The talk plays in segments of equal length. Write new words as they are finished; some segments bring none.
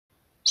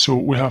So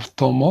we have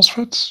two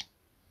MOSFETs,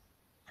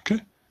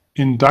 okay,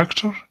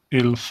 inductor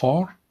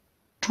L4,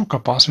 two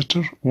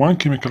capacitor, one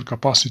chemical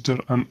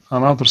capacitor and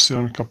another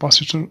ceramic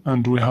capacitor,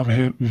 and we have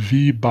here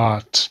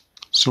VBAT.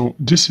 So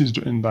this is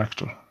the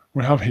inductor.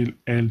 We have here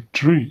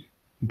L3,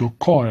 the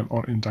coil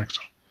or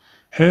inductor.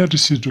 Here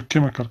this is the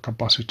chemical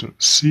capacitor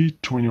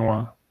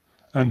C21,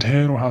 and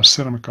here we have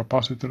ceramic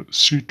capacitor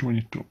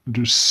C22,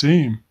 the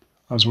same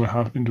as we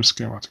have in the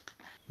schematic.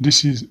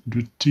 This is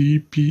the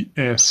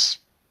TPS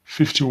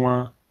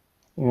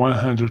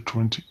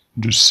 51120,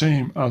 the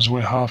same as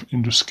we have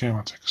in the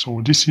schematic.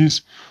 So this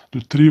is the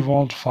 3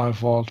 volt 5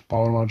 volt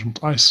power management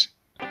IC.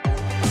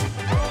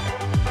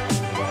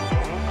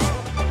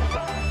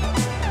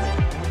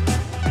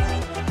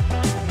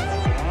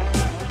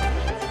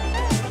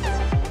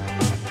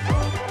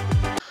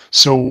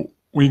 So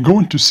we're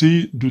going to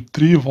see the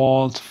 3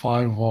 volt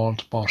 5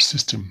 volt power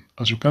system.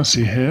 As you can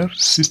see here,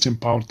 system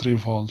power 3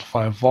 volt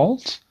 5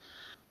 volt.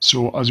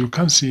 So as you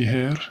can see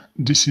here,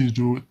 this is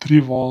the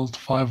 3 volt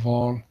 5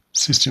 volt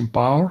system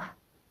power.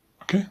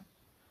 Okay,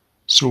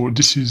 so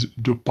this is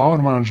the power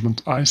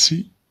management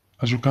IC.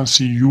 As you can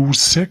see,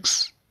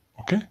 U6.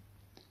 Okay,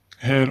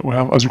 here we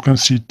have, as you can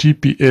see,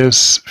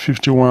 TPS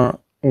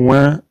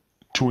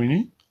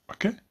 51120.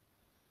 Okay,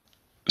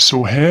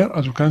 so here,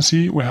 as you can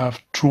see, we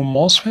have two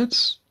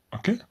MOSFETs.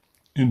 Okay,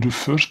 in the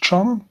first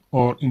channel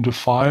or in the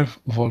 5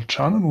 volt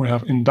channel, we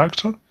have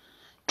inductor,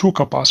 two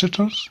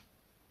capacitors,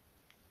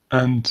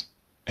 and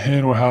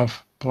here we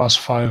have plus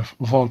 5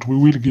 volt. We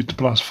will get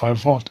plus 5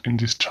 volt in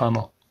this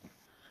channel.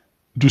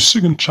 The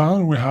second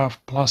channel, we have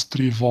plus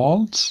 3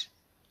 volts,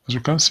 as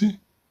you can see.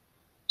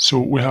 So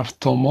we have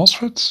two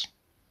MOSFETs,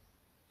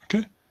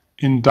 okay,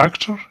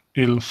 inductor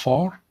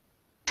L4,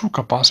 two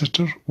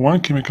capacitor, one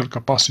chemical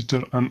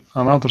capacitor and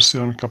another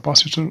ceramic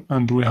capacitor,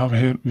 and we have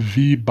here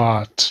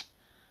VBAT,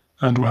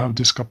 and we have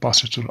this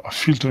capacitor, a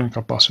filtering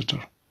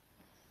capacitor.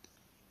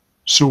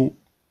 So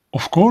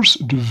of course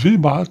the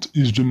VBAT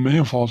is the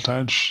main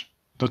voltage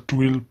that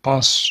will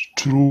pass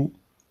through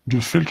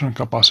the filtering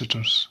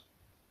capacitors.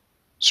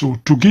 So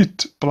to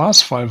get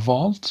plus 5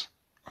 volt,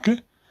 okay,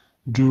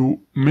 the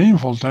main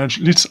voltage,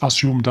 let's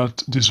assume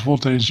that this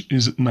voltage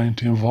is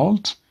 19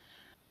 volt,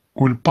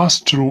 will pass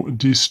through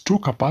these two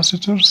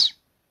capacitors.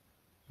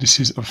 This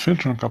is a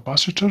filtering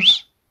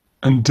capacitors,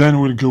 and then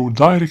will go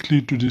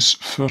directly to this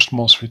first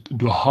MOSFET,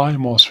 the high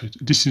MOSFET.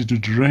 This is the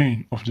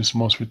drain of this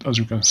MOSFET, as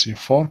you can see,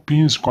 4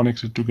 pins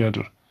connected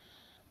together.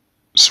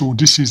 So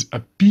this is a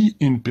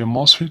PNP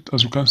MOSFET,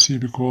 as you can see,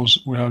 because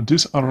we have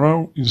this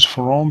arrow is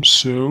from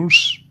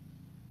source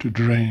to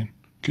drain.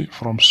 Okay,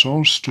 from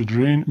source to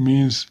drain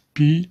means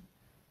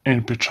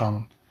PNP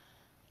channel.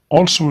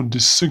 Also,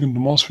 this second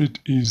MOSFET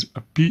is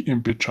a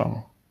PNP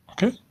channel.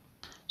 Okay,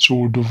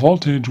 so the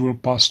voltage will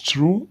pass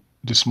through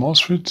this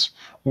MOSFET.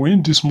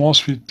 When this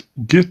MOSFET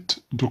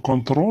get the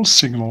control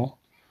signal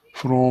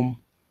from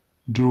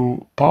the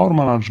power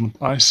management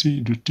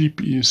IC, the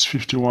TPS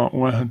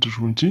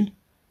 51120,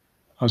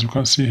 as you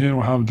can see here,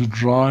 we have the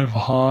drive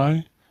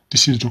high.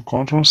 This is the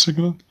control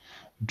signal.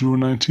 The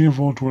 19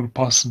 volt will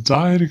pass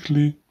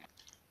directly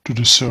to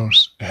the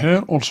source.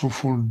 Here also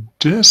for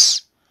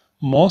this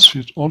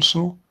MOSFET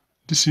also,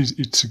 this is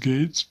its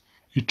gate.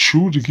 It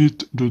should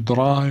get the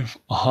drive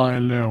high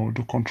low,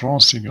 the control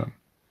signal.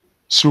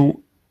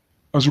 So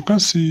as you can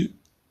see,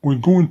 we're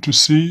going to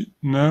see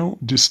now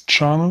this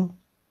channel,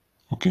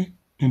 okay,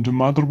 in the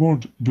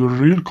motherboard, the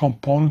real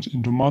component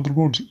in the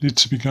motherboard.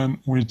 Let's begin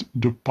with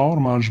the power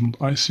management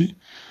IC.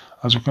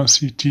 As you can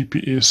see,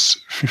 TPS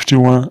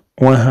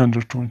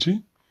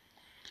 51120.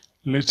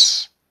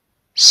 Let's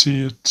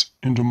see it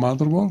in the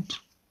motherboard.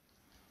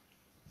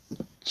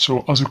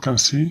 So as you can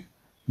see,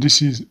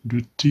 this is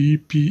the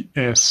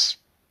TPS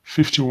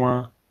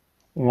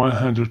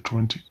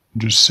 51120,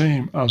 the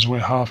same as we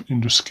have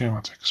in the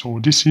schematic. So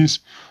this is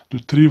the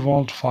 3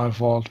 volt 5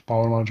 volt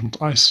power management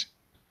IC.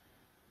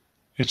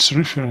 Its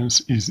reference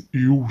is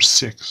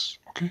U6,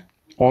 okay?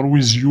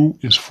 Always U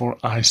is for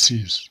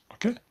ICs,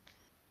 okay?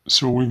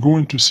 So we're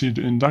going to see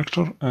the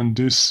inductor and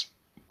these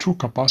two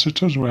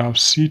capacitors. We have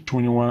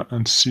C21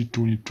 and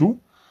C22,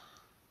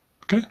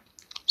 okay?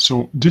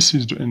 So this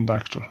is the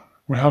inductor.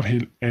 We have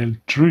here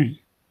L3,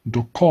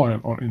 the coil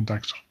or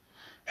inductor.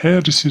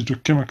 Here this is the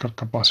chemical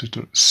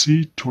capacitor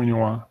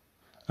C21,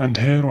 and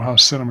here we have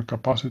ceramic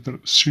capacitor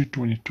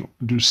C22,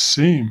 the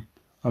same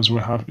as we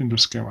have in the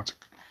schematic.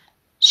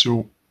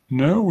 So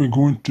now we're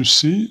going to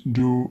see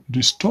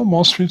these two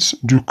MOSFETs,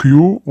 the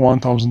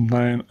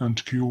Q1009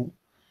 and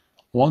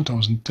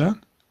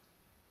Q1010.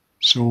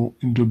 So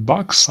in the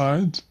back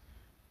side,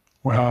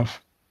 we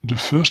have the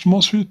first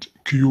MOSFET,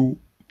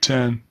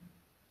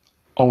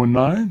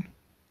 Q1009.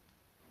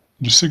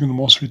 The second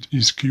MOSFET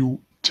is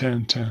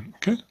Q1010,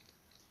 okay?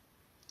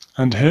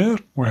 And here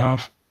we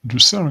have the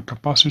ceramic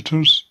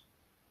capacitors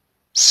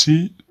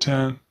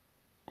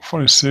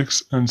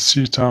C1046 and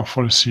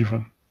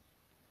C1047.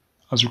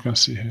 As you can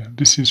see here,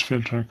 this is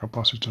filtering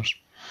capacitors.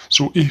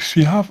 So if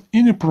you have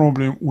any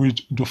problem with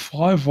the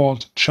 5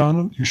 volt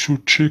channel, you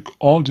should check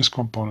all these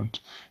components.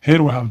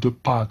 Here we have the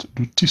pad,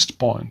 the test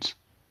point.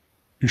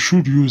 you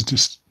should use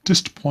this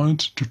test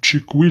point to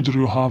check whether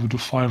you have the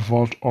 5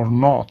 volt or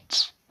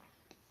not.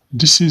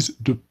 This is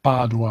the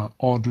pad one,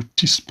 or the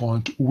test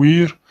point,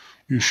 where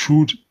you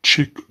should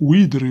check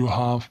whether you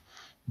have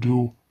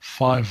the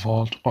 5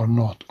 volt or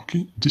not.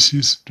 Okay, this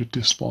is the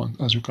test point,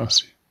 as you can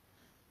see.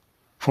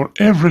 For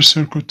every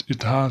circuit,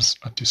 it has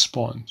a test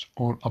point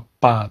or a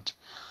pad.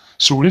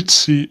 So let's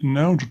see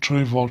now the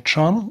 3 volt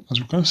channel, as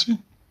you can see.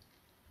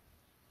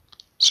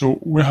 So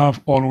we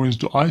have always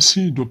the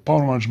IC, the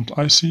power management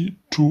IC,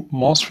 2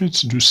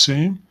 MOSFETs, the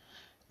same.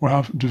 We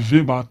have the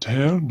VBAT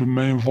here, the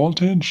main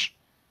voltage.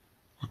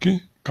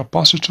 Okay,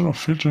 capacitor of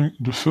filtering,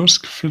 the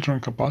first filtering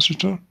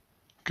capacitor.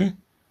 Okay,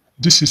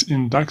 this is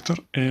inductor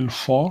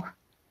L4.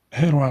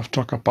 Here we have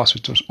 2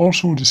 capacitors.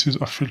 Also, this is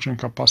a filtering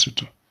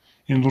capacitor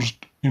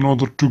in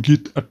order to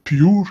get a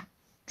pure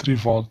 3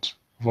 volt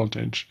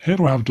voltage. Here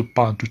we have the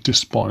pad, the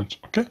test point.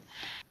 Okay,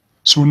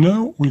 so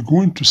now we're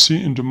going to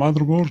see in the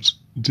motherboard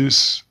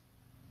this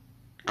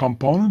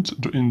component,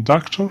 the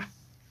inductor,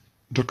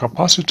 the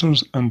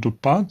capacitors, and the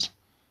pad.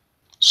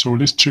 So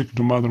let's check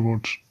the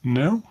motherboard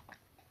now.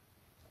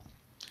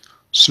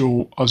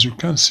 So as you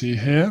can see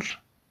here,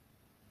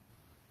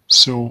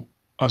 this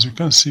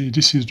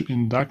is the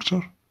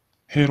inductor.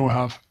 Here we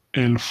have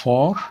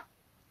L4.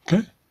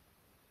 Okay,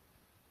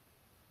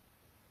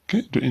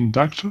 the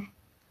inductor.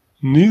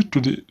 Near to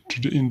the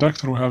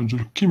inductor we have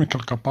the chemical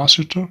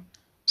capacitor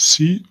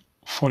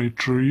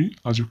C43,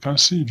 as you can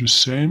see, the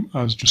same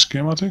as the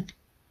schematic.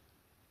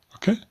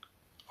 Okay,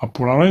 a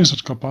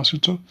polarized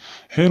capacitor.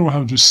 Here we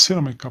have the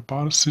ceramic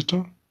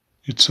capacitor.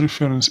 Its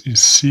reference is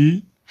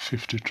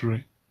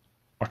C53.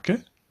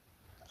 Okay,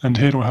 and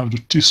here we have the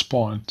test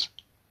point,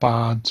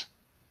 pad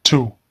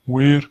 2,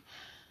 where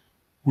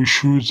we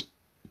should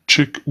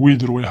check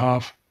whether we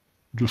have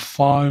the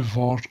 5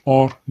 volt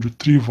or the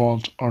 3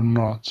 volt or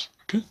not.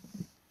 Okay,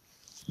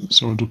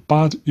 so the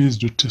pad is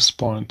the test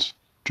point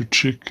to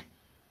check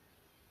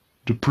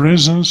the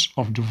presence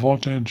of the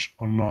voltage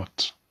or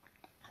not.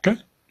 Okay,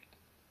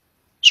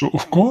 so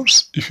of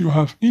course, if you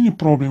have any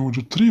problem with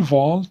the 3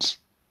 volts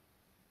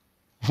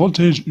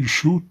voltage, you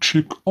should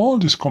check all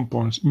these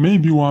components.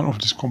 Maybe one of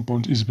these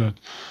components is bad.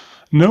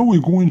 Now we're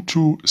going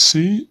to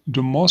see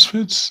the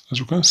MOSFETs. As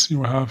you can see,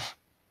 we have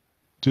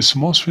this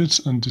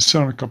MOSFETs and the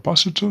ceramic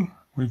capacitor.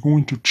 We're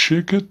going to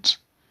check it.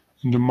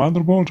 In the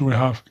motherboard, we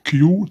have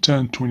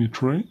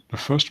Q1023, the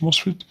first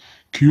MOSFET,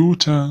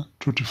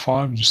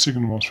 Q1025, the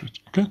second MOSFET.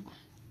 Okay,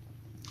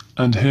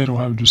 and here we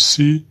have the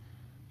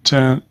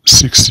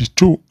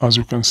C1062, as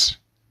you can see.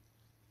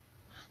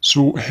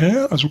 So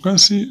here, as you can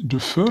see, the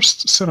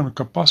first ceramic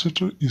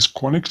capacitor is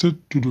connected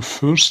to the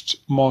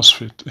first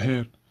MOSFET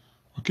here.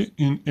 Okay,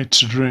 in its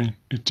drain,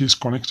 it is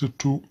connected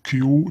to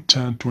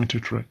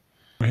Q1023.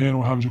 Here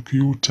we have the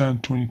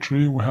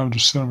Q1023, we have the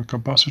ceramic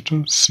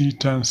capacitor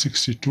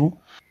C1062.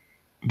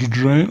 The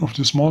drain of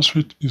this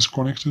MOSFET is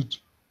connected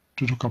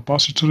to the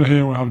capacitor.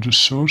 Here we have the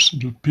source.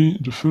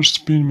 The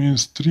first pin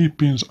means 3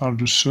 pins are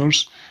the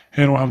source.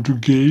 Here we have the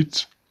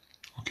gate.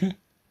 Okay,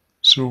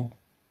 so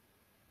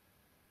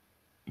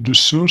the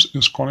source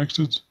is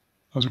connected,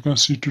 as you can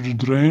see, to the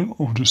drain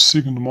of the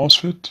second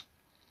MOSFET,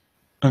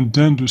 and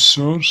then the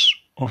source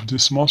of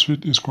this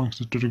MOSFET is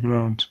connected to the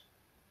ground.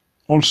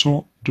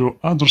 Also, the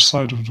other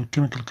side of the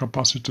chemical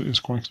capacitor is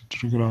connected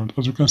to the ground,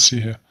 as you can see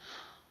here.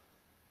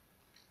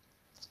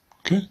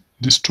 Okay,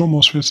 these 2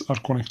 MOSFETs are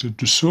connected.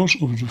 The source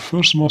of the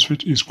first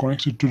MOSFET is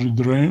connected to the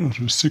drain of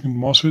the second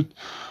MOSFET,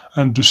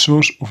 and the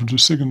source of the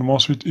second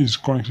MOSFET is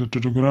connected to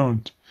the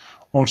ground.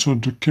 Also,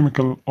 the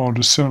chemical or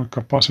the ceramic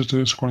capacitor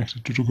is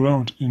connected to the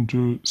ground in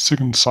the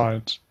second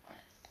side.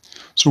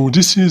 So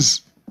this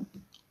is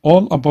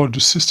all about the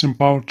system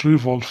power 3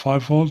 volt,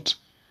 5 volt.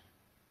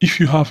 If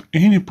you have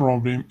any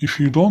problem, if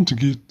you don't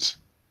get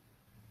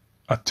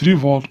a 3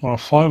 volt or a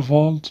 5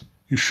 volt,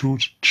 you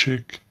should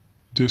check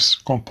this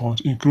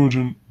component,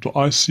 including the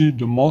IC,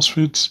 the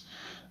MOSFETs,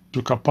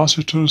 the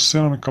capacitors,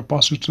 ceramic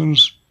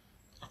capacitors.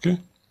 Okay,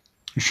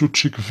 you should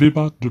check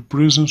VBAT, the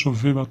presence of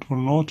VBAT or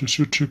not. You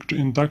should check the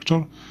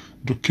inductor,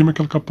 the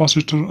chemical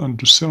capacitor, and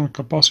the ceramic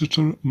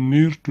capacitor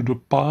near to the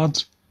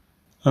pad.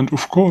 And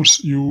of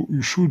course, you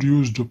should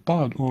use the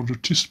pad or the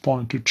test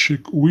point to check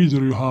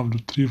whether you have the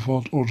 3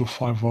 volt or the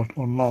 5 volt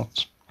or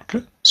not.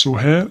 Okay, so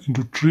here in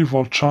the 3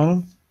 volt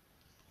channel,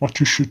 what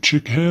you should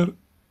check here,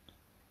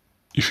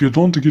 if you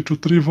don't get to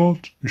 3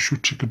 volt, you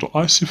should check the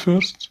IC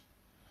first,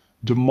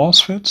 the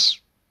MOSFETs,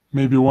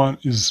 maybe one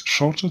is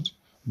shorted,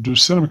 the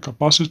ceramic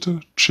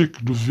capacitor, check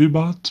the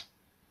VBAT,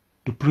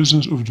 the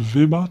presence of the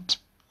VBAT,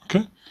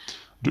 okay,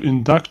 the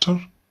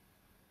inductor,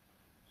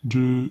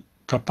 the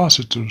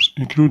capacitors,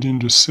 including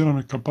the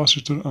ceramic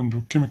capacitor and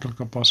the chemical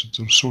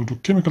capacitor. So the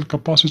chemical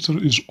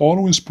capacitor is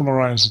always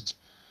polarized.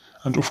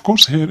 And of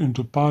course here in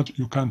the pad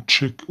you can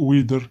check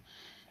whether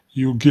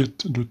you get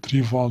the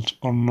 3 volt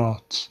or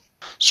not.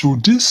 So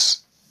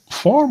these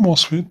 4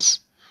 MOSFETs,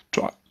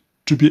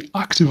 to be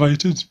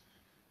activated,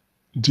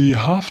 they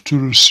have to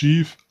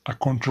receive a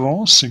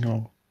control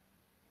signal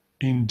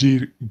in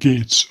their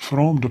gates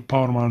from the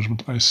power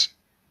management IC.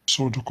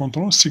 So the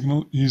control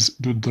signal is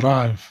the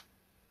drive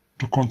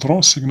the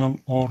control signal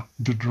or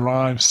the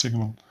drive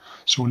signal.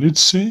 So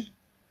let's say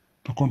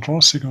the control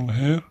signal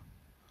here.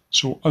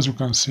 So as you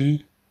can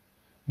see,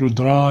 the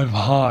drive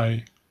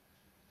high,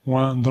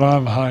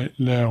 drive high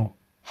low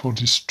for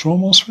these two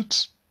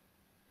MOSFETs,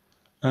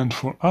 and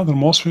for other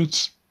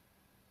MOSFETs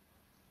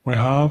we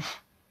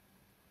have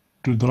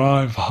the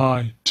drive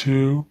high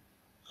 2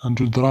 and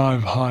the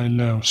drive high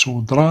low.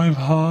 So drive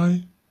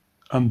high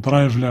and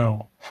drive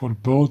low for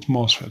both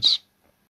MOSFETs.